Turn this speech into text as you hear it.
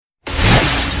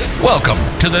Welcome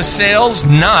to the Sales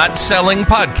Not Selling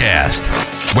Podcast,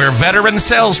 where veteran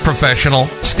sales professional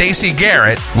Stacey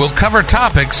Garrett will cover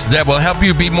topics that will help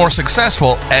you be more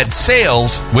successful at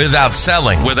sales without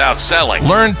selling.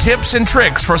 Learn tips and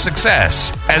tricks for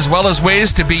success, as well as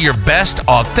ways to be your best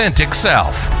authentic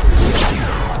self.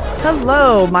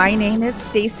 Hello, my name is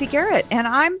Stacey Garrett, and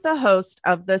I'm the host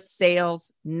of the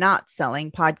Sales Not Selling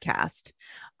Podcast.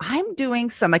 I'm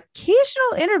doing some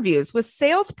occasional interviews with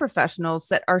sales professionals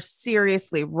that are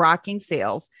seriously rocking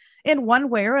sales in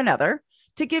one way or another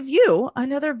to give you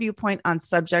another viewpoint on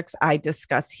subjects I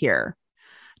discuss here.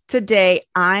 Today,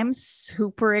 I'm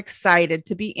super excited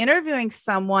to be interviewing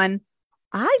someone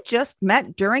I just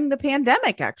met during the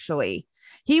pandemic, actually.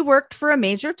 He worked for a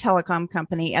major telecom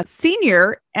company as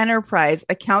senior enterprise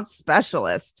account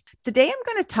specialist. Today, I'm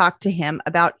going to talk to him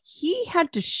about he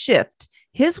had to shift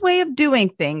his way of doing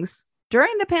things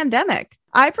during the pandemic.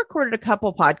 I've recorded a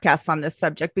couple podcasts on this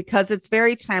subject because it's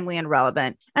very timely and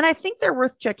relevant, and I think they're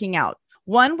worth checking out.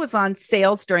 One was on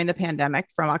sales during the pandemic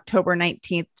from October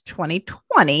 19th,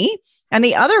 2020, and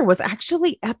the other was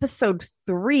actually episode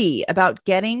 3 about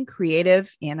getting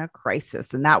creative in a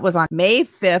crisis, and that was on May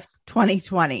 5th,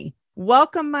 2020.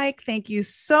 Welcome, Mike. Thank you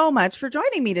so much for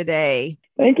joining me today.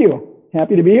 Thank you.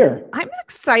 Happy to be here. I'm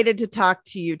excited to talk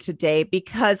to you today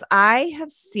because I have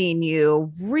seen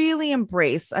you really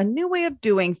embrace a new way of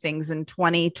doing things in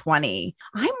 2020.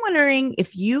 I'm wondering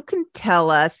if you can tell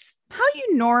us how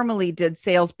you normally did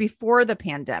sales before the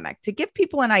pandemic to give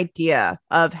people an idea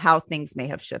of how things may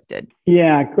have shifted.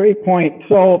 Yeah, great point.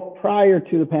 So prior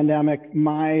to the pandemic,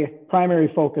 my primary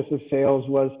focus of sales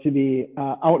was to be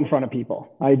out in front of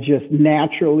people. I just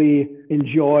naturally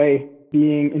enjoy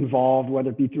being involved, whether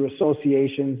it be through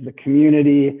associations, the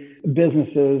community,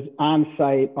 businesses,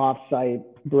 on-site, off-site,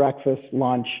 breakfast,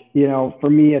 lunch. You know, for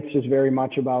me, it's just very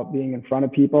much about being in front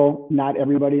of people. Not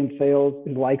everybody in sales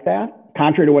is like that.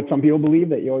 Contrary to what some people believe,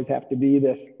 that you always have to be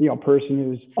this, person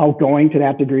who's outgoing to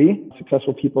that degree.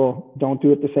 Successful people don't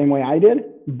do it the same way I did.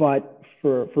 But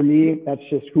for me, that's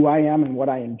just who I am and what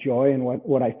I enjoy and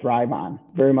what I thrive on.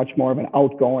 Very much more of an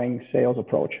outgoing sales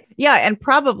approach. Yeah. And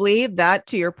probably that,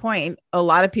 to your point, a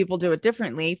lot of people do it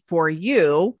differently. For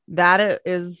you, that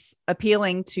is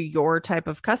appealing to your type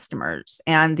of customers.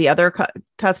 And the other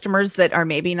customers that are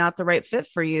maybe not the right fit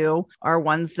for you are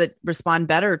ones that respond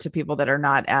better to people that are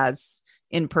not as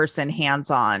in-person,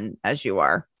 hands-on as you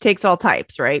are. Takes all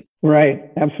types, right?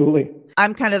 Right. Absolutely.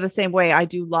 I'm kind of the same way. I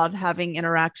do love having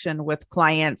interaction with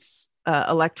clients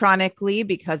electronically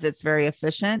because it's very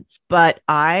efficient. But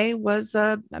I was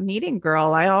a meeting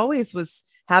girl. I always was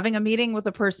having a meeting with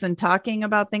a person, talking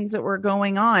about things that were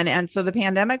going on. And so the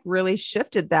pandemic really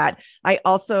shifted that. I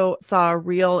also saw a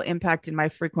real impact in my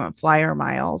frequent flyer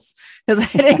miles because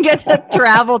I didn't get to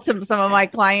travel to some of my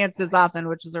clients as often,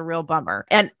 which was a real bummer.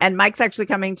 And Mike's actually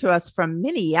coming to us from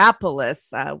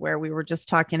Minneapolis, where we were just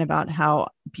talking about how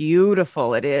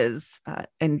beautiful it is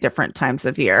in different times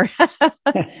of year.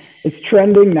 It's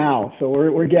trending now. So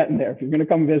we're getting there. If you're going to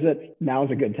come visit,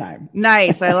 now's a good time.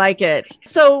 Nice. I like it.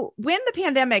 So when the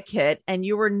pandemic hit and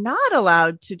you were not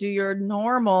allowed to do your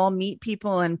normal meet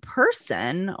people in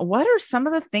person, what are some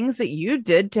of the things that you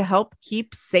did to help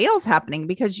keep sales happening?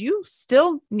 Because you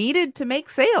still needed to make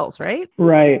sales, right?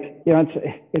 Right.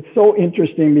 It's so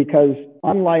interesting because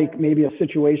unlike maybe a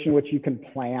situation which you can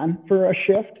plan for a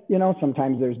shift,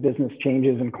 sometimes there's business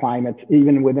changes and climates,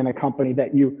 even within a company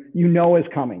that you know is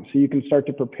coming. So you can start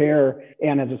to prepare.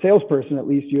 And as a salesperson, at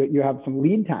least you have some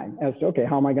lead time as to, okay,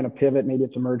 how am I going to pivot? Maybe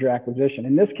it's a merger acquisition.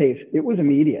 In this case, it was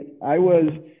immediate. I was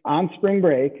on spring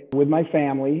break with my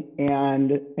family.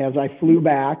 And as I flew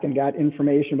back and got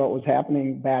information about what was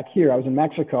happening back here, I was in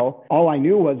Mexico. All I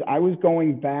knew was I was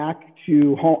going back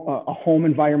to a home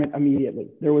environment immediately.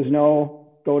 There was no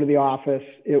go to the office.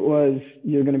 It was,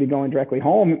 you're going to be going directly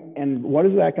home. And what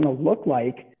is that going to look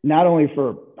like? Not only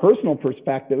for personal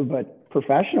perspective, but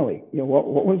professionally,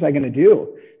 what was I going to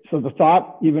do? So the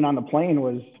thought, even on the plane,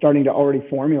 was starting to already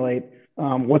formulate,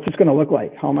 what's this going to look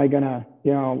like? How am I going to,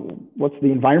 what's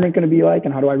the environment going to be like?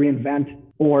 And how do I reinvent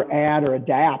or add or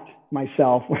adapt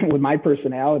myself with my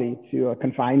personality to a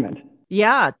confinement?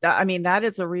 Yeah. That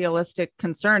is a realistic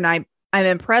concern. I'm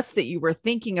impressed that you were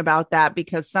thinking about that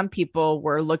because some people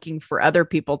were looking for other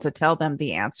people to tell them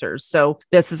the answers. So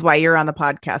this is why you're on the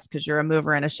podcast, because you're a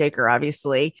mover and a shaker,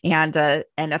 obviously, and a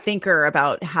thinker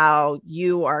about how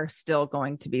you are still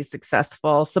going to be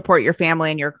successful, support your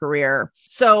family and your career.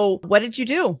 So what did you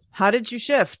do? How did you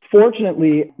shift?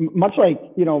 Fortunately, much like,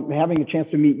 having a chance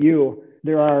to meet you,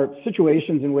 there are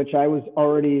situations in which I was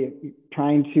already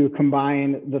trying to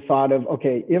combine the thought of,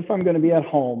 okay, if I'm going to be at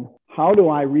home, how do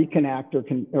I reconnect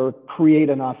or create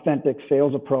an authentic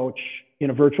sales approach in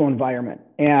a virtual environment?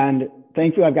 And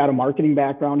thankfully, I've got a marketing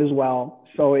background as well.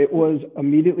 So it was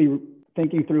immediately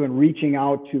thinking through and reaching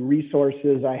out to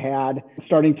resources I had,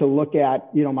 starting to look at,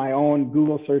 my own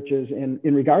Google searches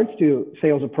in regards to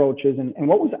sales approaches and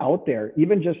what was out there,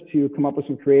 even just to come up with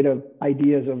some creative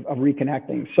ideas of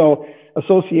reconnecting. So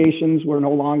associations were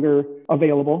no longer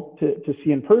available to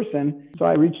see in person. So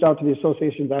I reached out to the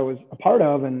associations I was a part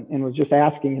of and was just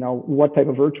asking, what type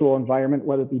of virtual environment,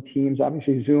 whether it be Teams,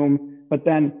 obviously Zoom, but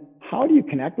then how do you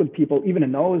connect with people even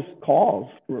in those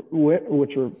calls,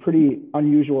 which were pretty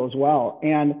unusual as well?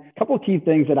 And a couple of key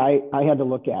things that I had to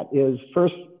look at is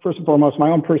first and foremost, my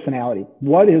own personality.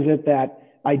 What is it that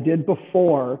I did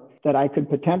before that I could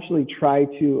potentially try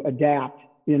to adapt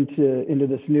into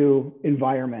this new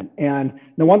environment? And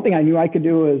the one thing I knew I could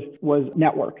do was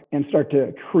network and start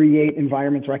to create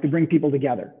environments where I could bring people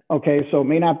together. Okay, so it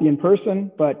may not be in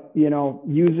person, but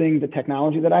using the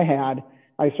technology that I had,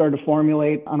 I started to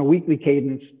formulate on a weekly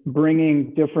cadence,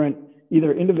 bringing different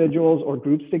either individuals or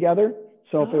groups together.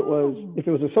 So if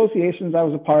it was associations I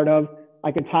was a part of,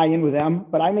 I could tie in with them,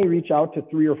 but I may reach out to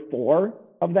 3 or 4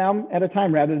 of them at a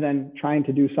time rather than trying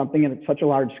to do something at such a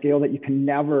large scale that you can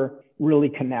never really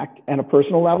connect at a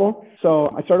personal level.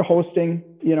 So I started hosting,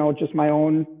 just my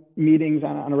own meetings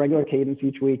on a regular cadence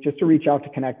each week, just to reach out to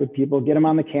connect with people, get them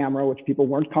on the camera, which people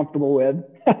weren't comfortable with.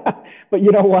 But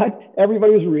you know what?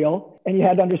 Everybody was real. And you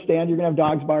had to understand you're going to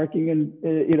have dogs barking and,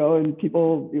 and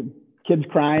people, kids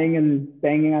crying and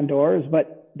banging on doors.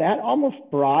 But that almost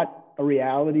brought a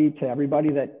reality to everybody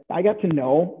that I got to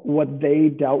know what they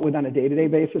dealt with on a day-to-day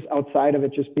basis outside of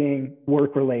it just being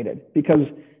work related. Because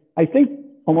I think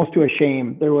almost to a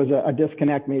shame, there was a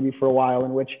disconnect maybe for a while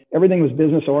in which everything was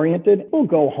business oriented. People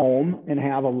go home and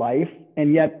have a life,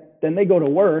 and yet then they go to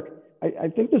work. I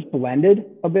think this blended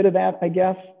a bit of that, I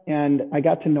guess. And I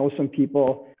got to know some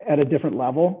people at a different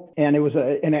level. And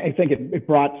and I think it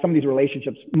brought some of these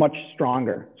relationships much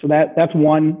stronger. So that's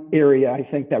one area I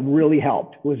think that really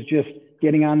helped, was just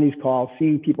getting on these calls,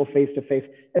 seeing people face to face,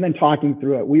 and then talking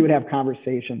through it. We would have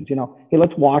conversations, hey,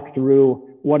 let's walk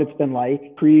through what it's been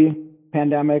like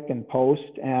pre-pandemic and post.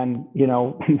 And,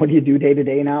 what do you do day to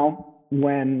day now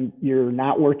when you're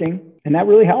not working? And that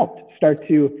really helped start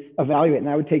to evaluate. And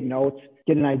I would take notes,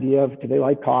 get an idea of, do they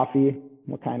like coffee?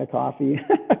 What kind of coffee?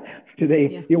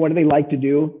 What do they like to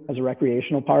do as a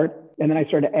recreational part? And then I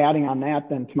started adding on that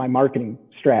then to my marketing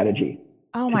strategy.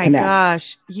 Oh my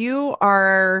gosh. You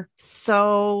are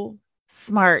so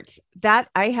smart. That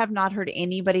I have not heard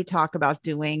anybody talk about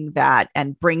doing that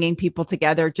and bringing people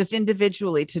together just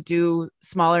individually to do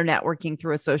smaller networking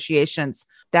through associations.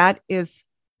 That is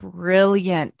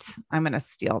brilliant. I'm going to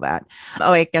steal that.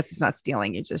 Oh, I guess it's not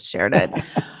stealing. You just shared it.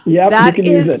 Yeah, that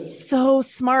is so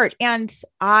smart. And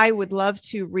I would love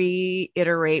to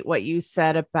reiterate what you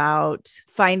said about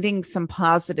finding some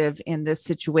positive in this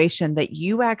situation, that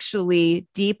you actually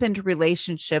deepened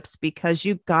relationships because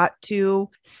you got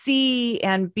to see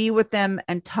and be with them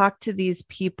and talk to these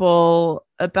people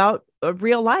about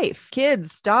real life,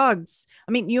 kids, dogs.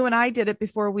 I mean, you and I did it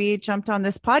before we jumped on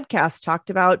this podcast, talked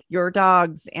about your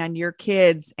dogs and your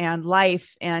kids and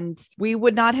life. And we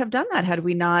would not have done that had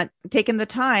we not taken the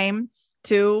time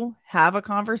to have a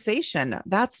conversation.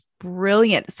 That's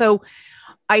brilliant. So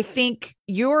I think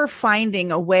you're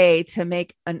finding a way to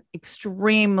make an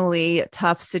extremely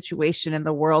tough situation in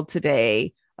the world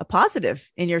today a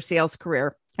positive in your sales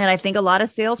career. And I think a lot of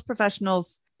sales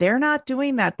professionals, they're not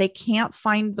doing that. They can't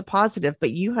find the positive,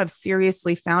 but you have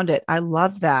seriously found it. I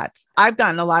love that. I've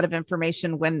gotten a lot of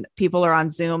information when people are on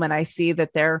Zoom and I see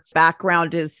that their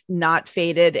background is not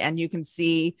faded and you can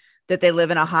see that they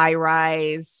live in a high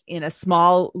rise in a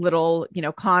small little,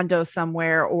 condo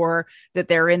somewhere, or that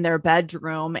they're in their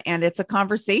bedroom and it's a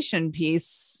conversation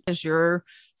piece. Is your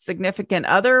significant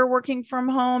other working from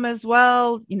home as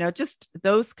well? Just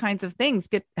those kinds of things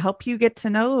help you get to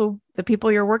know the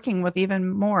people you're working with even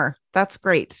more. That's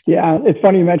great. Yeah. It's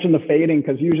funny you mentioned the fading,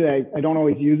 because usually I don't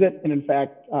always use it. And in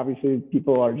fact, obviously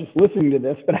people are just listening to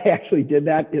this, but I actually did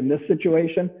that in this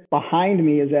situation. Behind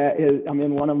me I'm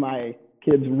in one of my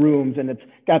kids' rooms, and it's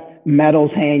got medals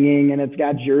hanging and it's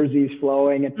got jerseys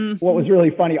flowing. And what was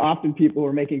really funny, often people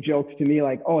were making jokes to me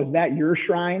like, "Oh, is that your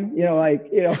shrine?"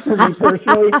 For me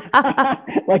personally,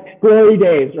 like glory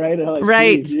days, right? Like,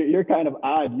 right. You're kind of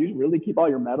odd. You really keep all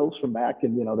your medals from back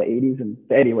in, the 80s. And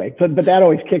anyway, but that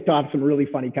always kicked off some really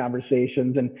funny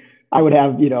conversations. And I would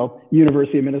have,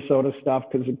 University of Minnesota stuff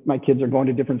because my kids are going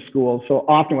to different schools. So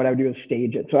often what I would do is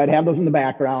stage it. So I'd have those in the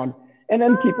background. And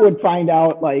then people would find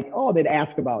out like, oh, they'd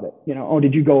ask about it. Oh,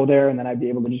 did you go there? And then I'd be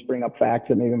able to just bring up facts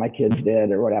that maybe my kids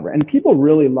did or whatever. And people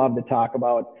really love to talk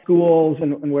about schools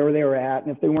and where they were at.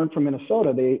 And if they weren't from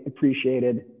Minnesota, they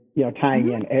appreciated,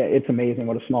 tying in. It's amazing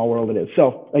what a small world it is.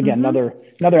 So again, another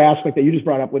aspect that you just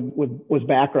brought up was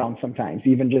background sometimes,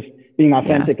 even just being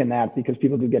authentic in that, because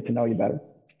people do get to know you better.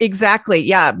 Exactly.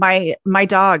 Yeah. My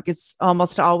dog is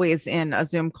almost always in a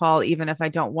Zoom call, even if I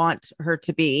don't want her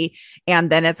to be.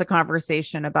 And then it's a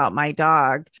conversation about my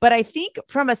dog. But I think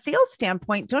from a sales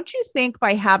standpoint, don't you think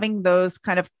by having those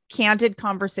kind of candid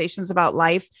conversations about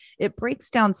life, it breaks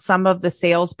down some of the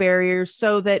sales barriers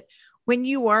so that when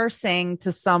you are saying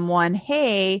to someone,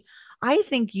 hey, I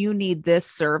think you need this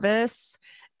service,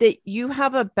 that you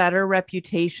have a better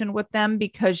reputation with them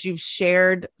because you've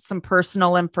shared some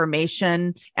personal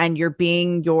information and you're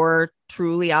being your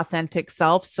truly authentic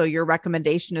self. So your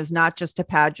recommendation is not just to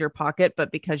pad your pocket,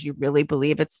 but because you really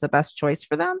believe it's the best choice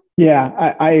for them.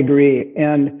 Yeah, I agree.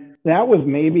 And that was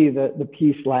maybe the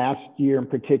piece last year in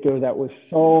particular that was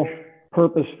so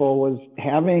purposeful, was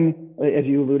having, as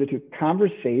you alluded to,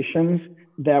 conversations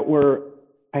that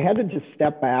I had to just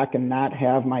step back and not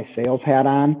have my sales hat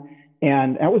on.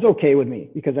 And that was okay with me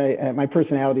because my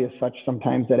personality is such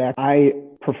sometimes that I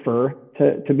prefer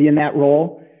to be in that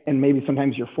role. And maybe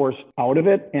sometimes you're forced out of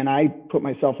it. And I put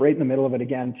myself right in the middle of it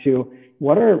again to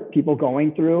what are people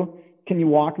going through? Can you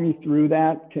walk me through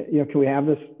that? Can we have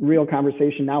this real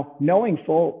conversation now, knowing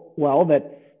full well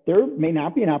that there may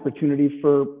not be an opportunity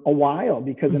for a while,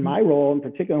 because in my role, in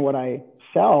particular, what I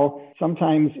sell,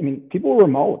 sometimes, people are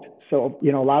remote. So, a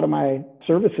lot of my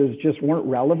services just weren't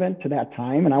relevant to that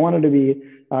time. And I wanted to be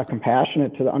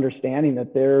compassionate to the understanding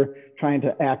that they're trying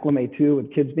to acclimate to,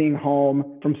 with kids being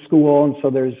home from school. And so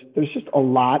there's just a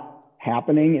lot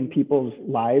happening in people's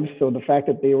lives. So the fact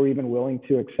that they were even willing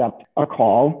to accept a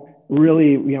call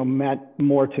really, meant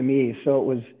more to me. So it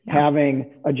was having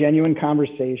a genuine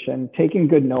conversation, taking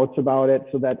good notes about it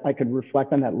so that I could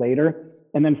reflect on that later.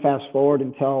 And then fast forward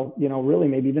until, really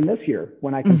maybe even this year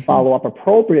when I can follow up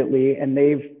appropriately, and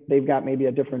they've got maybe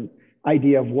a different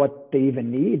idea of what they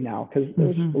even need now. Because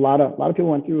there's a lot of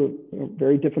people went through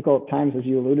very difficult times, as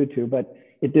you alluded to, but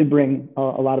it did bring a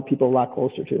lot of people a lot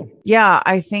closer to. Yeah,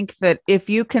 I think that if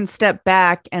you can step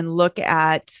back and look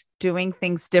at doing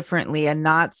things differently and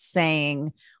not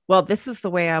saying, well, this is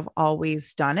the way I've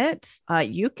always done it,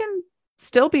 you can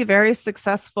still be very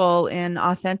successful in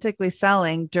authentically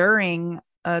selling during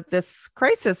this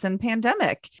crisis and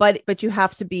pandemic. But you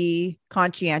have to be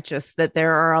conscientious that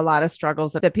there are a lot of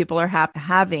struggles that people are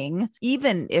having,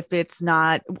 even if it's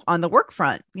not on the work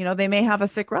front. They may have a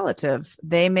sick relative.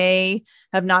 They may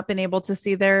have not been able to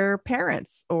see their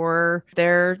parents, or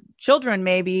their children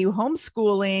may be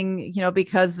homeschooling,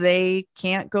 because they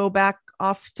can't go back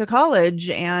off to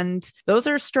college, and those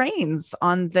are strains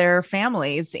on their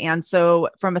families. And so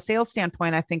from a sales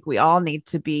standpoint, I think we all need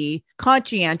to be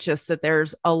conscientious that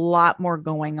there's a lot more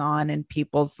going on in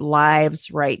people's lives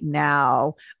right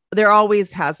now. There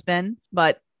always has been,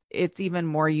 but it's even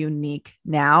more unique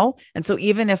now. And so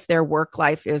even if their work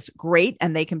life is great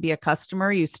and they can be a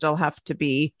customer, you still have to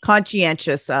be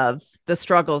conscientious of the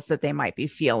struggles that they might be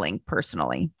feeling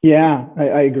personally. Yeah,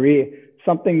 I agree.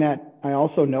 Something that I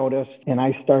also noticed and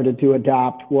I started to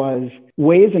adopt was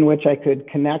ways in which I could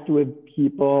connect with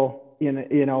people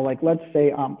like let's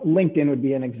say LinkedIn would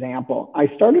be an example. I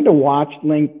started to watch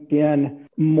LinkedIn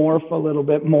morph a little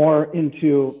bit more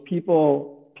into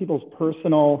people's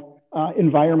personal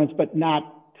environments, but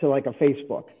not to like a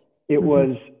Facebook. It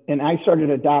was, and I started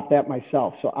to adopt that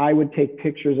myself. So I would take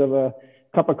pictures of a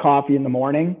cup of coffee in the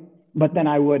morning, but then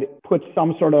I would put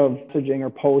some sort of messaging or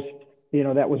post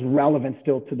that was relevant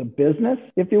still to the business,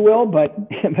 if you will, but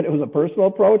it was a personal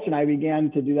approach. And I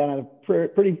began to do that on a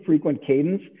pretty frequent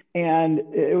cadence. And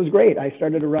it was great. I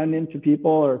started to run into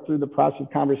people, or through the process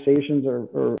of conversations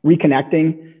or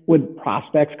reconnecting with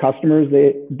prospects, customers,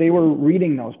 they were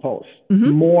reading those posts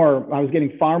more. I was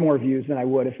getting far more views than I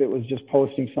would if it was just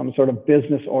posting some sort of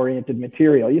business oriented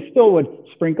material. You still would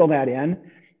sprinkle that in,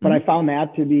 but I found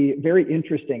that to be very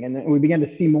interesting. And then we began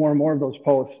to see more and more of those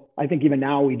posts. I think even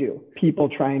now we do. People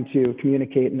trying to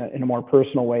communicate in a more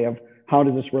personal way of how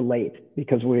does this relate?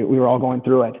 Because we were all going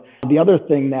through it. The other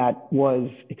thing that was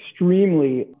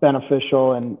extremely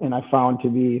beneficial and I found to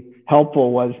be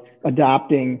helpful was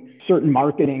adopting certain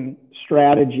marketing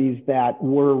strategies that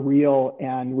were real,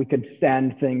 and we could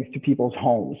send things to people's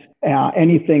homes.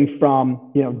 Anything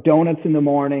from, donuts in the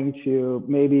morning to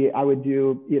maybe I would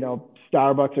do,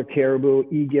 Starbucks or Caribou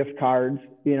e-gift cards,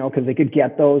 because they could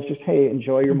get those, just, hey,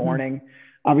 enjoy your morning.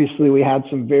 Obviously, we had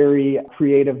some very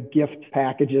creative gift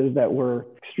packages that were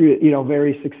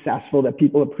very successful that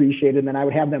people appreciated. And then I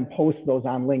would have them post those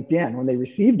on LinkedIn when they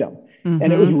received them. Mm-hmm.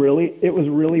 And it was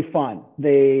really fun.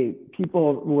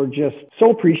 People were just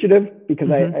so appreciative because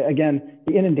again,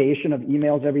 the inundation of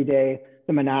emails every day,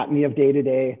 the monotony of day to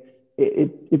day,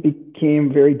 it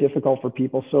became very difficult for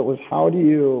people. So it was, how do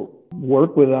you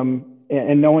work with them?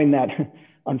 And knowing that,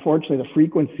 unfortunately, the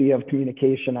frequency of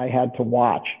communication I had to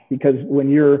watch, because when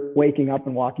you're waking up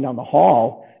and walking down the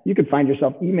hall, you could find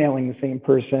yourself emailing the same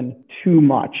person too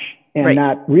much and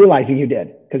not realizing you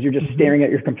did, because you're just staring at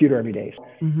your computer every day.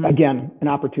 Again, an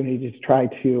opportunity to try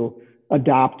to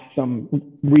adopt some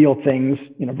real things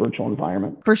in a virtual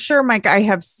environment. For sure, Mike, I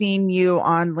have seen you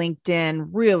on LinkedIn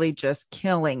really just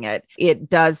killing it. It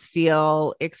does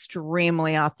feel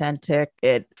extremely authentic.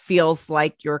 It feels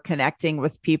like you're connecting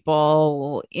with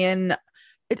people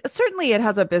certainly it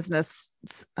has a business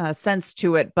sense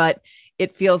to it, but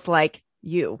it feels like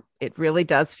you. It really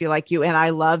does feel like you. And I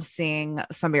love seeing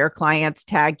some of your clients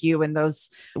tag you in those.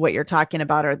 What you're talking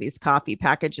about are these coffee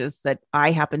packages that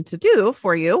I happen to do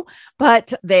for you,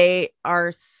 but they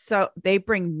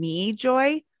bring me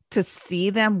joy to see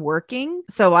them working.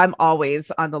 So I'm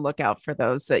always on the lookout for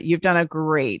those. That you've done a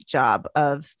great job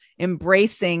of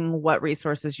embracing what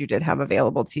resources you did have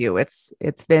available to you. It's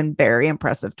been very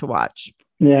impressive to watch.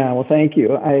 Yeah, well, thank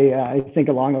you. I think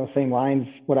along those same lines,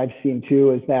 what I've seen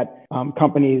too is that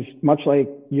companies, much like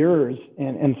yours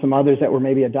and some others that were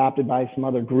maybe adopted by some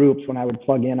other groups, when I would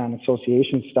plug in on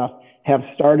association stuff, have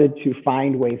started to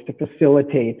find ways to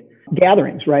facilitate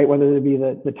gatherings, right? Whether it be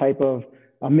the type of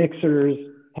mixers,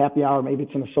 happy hour, maybe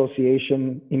it's an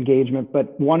association engagement,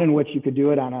 but one in which you could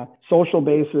do it on a social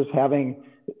basis, having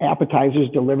appetizers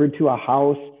delivered to a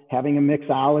house, having a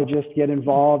mixologist get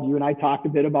involved. You and I talked a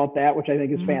bit about that, which I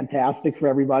think is fantastic for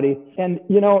everybody. And,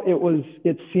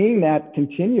 it's seeing that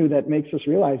continue that makes us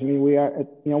realize, we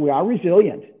are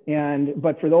resilient.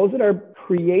 But for those that are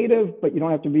creative, but you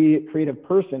don't have to be a creative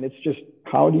person, it's just,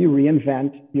 how do you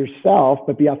reinvent yourself,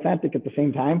 but be authentic at the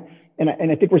same time? And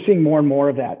I think we're seeing more and more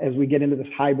of that as we get into this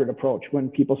hybrid approach, when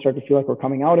people start to feel like we're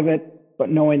coming out of it, but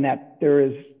knowing that there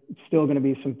is still going to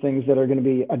be some things that are going to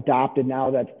be adopted now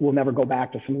that will never go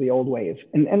back to some of the old ways.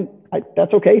 And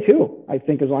that's okay too. I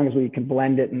think as long as we can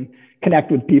blend it and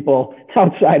connect with people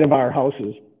outside of our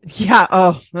houses. Yeah.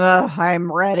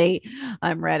 I'm ready.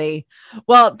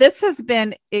 Well, this has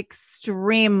been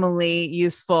extremely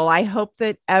useful. I hope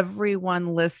that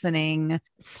everyone listening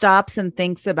stops and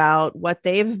thinks about what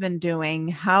they've been doing,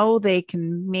 how they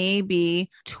can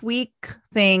maybe tweak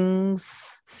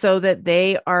things so that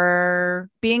they are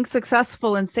being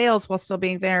successful in sales while still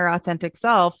being their authentic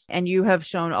self. And you have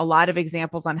shown a lot of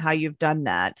examples on how you've done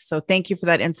that. So thank you for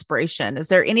that inspiration. Is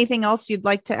there anything else you'd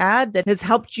like to add that has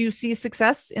helped you see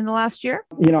success in the last year?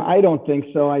 I don't think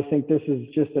so. I think this is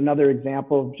just another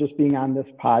example of just being on this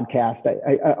podcast,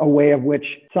 a way of which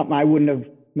something I wouldn't have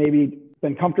maybe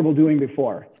been comfortable doing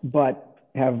before, but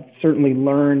have certainly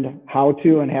learned how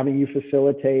to, and having you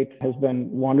facilitate has been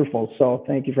wonderful. So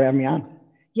thank you for having me on.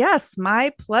 Yes,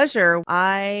 my pleasure.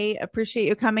 I appreciate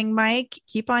you coming, Mike.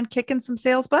 Keep on kicking some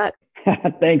sales butt.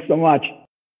 Thanks so much.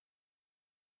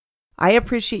 I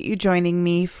appreciate you joining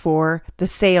me for the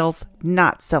Sales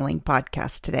Not Selling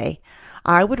podcast today.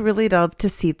 I would really love to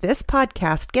see this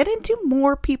podcast get into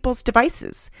more people's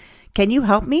devices. Can you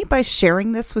help me by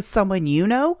sharing this with someone you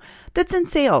know that's in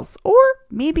sales, or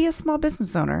maybe a small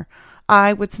business owner?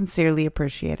 I would sincerely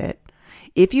appreciate it.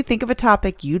 If you think of a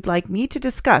topic you'd like me to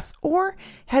discuss, or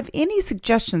have any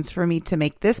suggestions for me to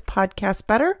make this podcast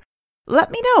better, let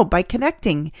me know by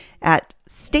connecting at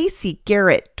Stacy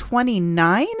Garrett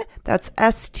 29. That's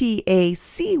StacyGarrett,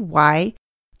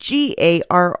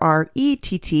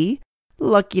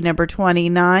 lucky number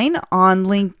 29 on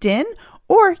LinkedIn.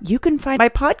 Or you can find my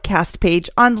podcast page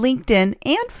on LinkedIn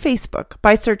and Facebook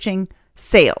by searching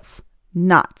Sales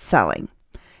Not Selling.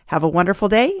 Have a wonderful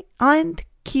day and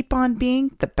keep on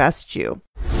being the best you.